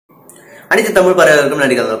அனைத்து தமிழ் பாடகர்களுக்கும்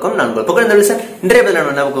நடிகர்களுக்கும் நான் உங்கள் புகழ்ந்த வில்சன். இன்றைய பதில்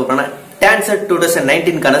நான் என்ன பார்க்க போறேன்னா Tancet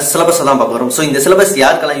 2019 syllabus தான் பார்க்க போறோம். சோ இந்த சிலபஸ்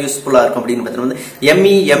யாருக்கெல்லாம் யூஸ்ஃபுல்லா இருக்கும் அப்படின்னு பார்த்தீங்கன்னா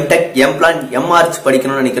ME M.Tech M.Plan M.Arch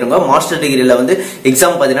படிக்கணும்னு நினைக்கிறவங்க மாஸ்டர் டிகிரில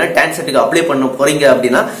எக்ஸாம் பார்த்தீங்கன்னா Tancetக்கு அப்ளை பண்ண போறீங்க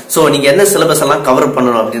அப்படின்னா சோ நீங்க என்ன சிலபஸ் எல்லாம் கவர்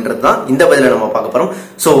பண்ணணும் அப்படின்றது தான் இந்த பதில நம்ம பார்க்க போறோம்.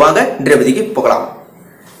 சோ வாங்க இன்றைய பதிலுக்கு போகலாம்.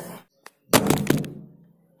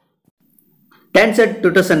 Tancet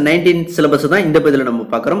 2019 syllabus தான் இந்த பதில நம்ம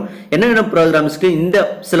பார்க்கறோம். என்னென்ன ப்ரோகிராம்ஸ்க்கு இந்த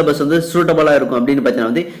சிலபஸ் சூட்டபிளா இருக்கும் அப்படின்னு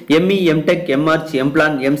பார்த்தீங்கன்னா ME M.Tech M.Arch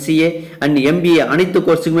M.Plan MCA and MBA அனைத்து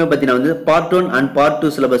கோர்ஸுக்குமே பார்த்தீங்கன்னா பார்ட் 1 and பார்ட்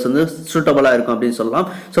 2 சிலபஸ் சூட்டபிளா இருக்கும் அப்படின்னு சொல்லலாம்.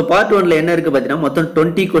 ஸோ பார்ட் 1ல என்ன இருக்கு பார்த்தீங்கன்னா மொத்தம்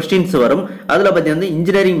 20 கொஸ்டின்ஸ் வரும். அதுல பார்த்தீங்கன்னா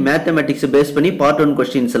இன்ஜினியரிங் மேத்தமெட்டிக்ஸ் பேஸ் பண்ணி பார்ட் 1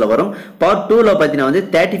 கொஸ்டின்ஸ்ல வரும். பார்ட் 2ல பார்த்தீங்கன்னா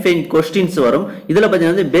 35 கொஸ்டின்ஸ் வரும். இதுல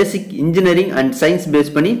பார்த்தீங்கன்னா பேசிக் இன்ஜினியரிங் அண்ட் சயின்ஸ்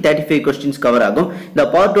பேஸ் பண்ணி 35 கொஸ்டின்ஸ் கவர் ஆகும். இந்த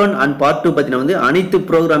பார்ட் 1 and பார்ட் 2 பார்த்தீங்கன்னா அனைத்து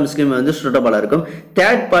ப்ரோகிராம்ஸ்க்குமே சூட்டபிளா இருக்கும்.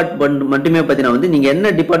 தேர்ட் பார்ட் மட்டுமே பார்த்தீங்கன்னா நீங்க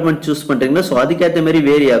என்ன டிபார்ட்மெண்ட் சூஸ் பண்றீங்களோ சோ அதுக்கேற்ற மாதிரி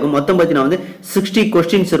வேரி ஆகும். மொத்தம் பார்த்தீங்கன்னா 60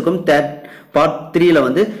 கொஸ்டின்ஸ் இருக்கும். தேர்ட் பார்ட்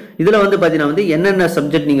 3ல இதுல பார்த்தீங்கன்னா என்னென்ன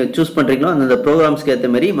சப்ஜெக்ட் நீங்க சூஸ் பண்றீங்களோ அந்த ப்ரோகிராம்ஸ்க்கு ஏற்ற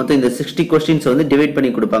மாதிரி மொத்தம் இந்த 60 கொஸ்டின்ஸ் டிவைட்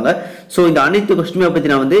பண்ணி கொடுப்பாங்க. சோ இந்த அனைத்து கொஸ்டினுமே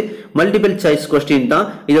பார்த்தீங்கன்னா மல்டிபிள் சாய்ஸ் கொஸ்டின் தான்.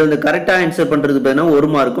 இதை கரெக்டா ஆன்சர் பண்றது பார்த்தீங்கன்னா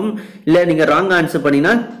 1 மார்க்கும், இல்ல நீங்க ராங் ஆன்சர்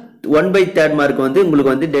பண்ணீங்கன்னா 1/3 மார்க்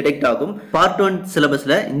உங்களுக்கு டிடெக்ட் ஆகும். பார்ட் 1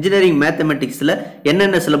 சிலபஸ்ல இன்ஜினியரிங் மேத்தமெட்டிக்ஸ்ல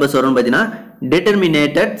என்னென்ன சிலபஸ் வரும் பார்த்தீங்கன்னா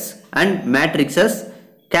டிட்டர்மினேட்டட்ஸ் and matrices,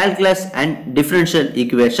 calculus and differential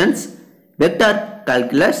equations, vector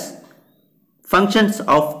calculus, functions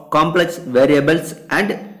of complex variables and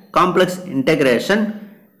complex integration,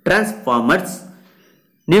 transformers,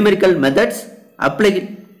 numerical methods, applied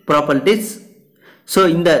properties. So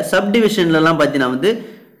இந்த சப்டிவிஷன்ல எல்லாம் பார்த்தீங்கன்னா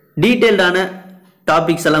டீடைல்டான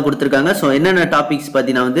டாபிக்ஸ் எல்லாம் கொடுத்திருக்காங்க. சோ என்னென்ன டாபிக்ஸ்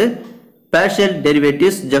பார்த்தீங்கன்னா partial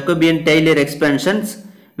derivatives, Jacobian Taylor expansions,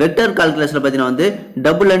 vector calculusல பார்த்தீங்கன்னா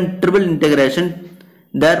double and triple integration,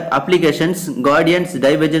 their applications, gradients,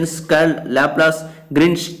 divergence, curl, Laplace,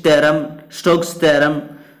 Green's theorem, Stokes theorem,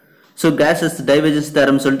 so gases divergence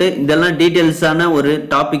theorem சொல்லிட்டு இதெல்லாம் டீடைல்ஸான ஒரு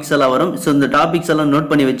டாபிக்ஸ் எல்லாம் வரும். சோ இந்த டாபிக்ஸ் எல்லாம் நோட்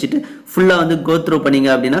பண்ணி வச்சிட்டு ஃபுல்லா கோ த்ரூ பண்ணீங்க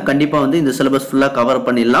அப்படின்னா கண்டிப்பா இந்த சிலபஸ் ஃபுல்லா கவர்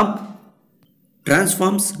பண்ணிடலாம்.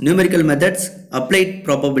 Transforms, numerical methods, applied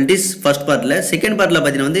probabilities first partல, second partல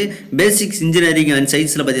பார்த்தீங்கன்னா basics engineering and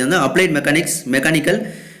scienceல பார்த்தீங்கன்னா applied mechanics, mechanical,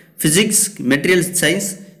 physics, material science,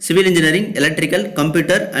 civil engineering, electrical,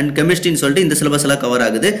 computer and chemistry சொல்லிட்டு இந்த சிலபஸ் எல்லாம் கவர்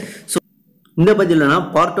ஆகுது. ஸோ இந்த பதிலனா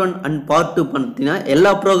பார்ட் 1 அண்ட் பார்ட் 2 பார்த்தீங்கன்னா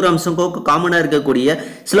எல்லா ப்ரோக்ராம்ஸுக்கும் காமனா இருக்கக்கூடிய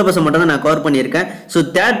சிலபஸை மட்டும் தான் நான் கவர் பண்ணியிருக்கேன். ஸோ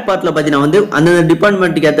தேர்ட் பார்ட்ல பார்த்தீங்கன்னா அந்தந்த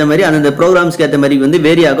டிபார்ட்மெண்ட்டுக்கு ஏற்ற மாதிரி அந்தந்த ப்ரோக்ராம்ஸ்க்கு ஏற்ற மாதிரி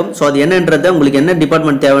வேரி ஆகும். ஸோ அது என்னன்றதை உங்களுக்கு என்ன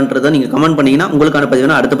டிபார்ட்மெண்ட் தேவைன்றதை நீங்க கமெண்ட் பண்ணீங்கன்னா உங்களுக்கான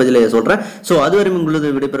பதிவு அடுத்த பதில சொல்றேன். ஸோ அதுவரை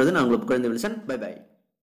உங்களுக்கு விடைபெறுவது நான் உங்களுக்கு புகழ்ந்த வில்சன். By by.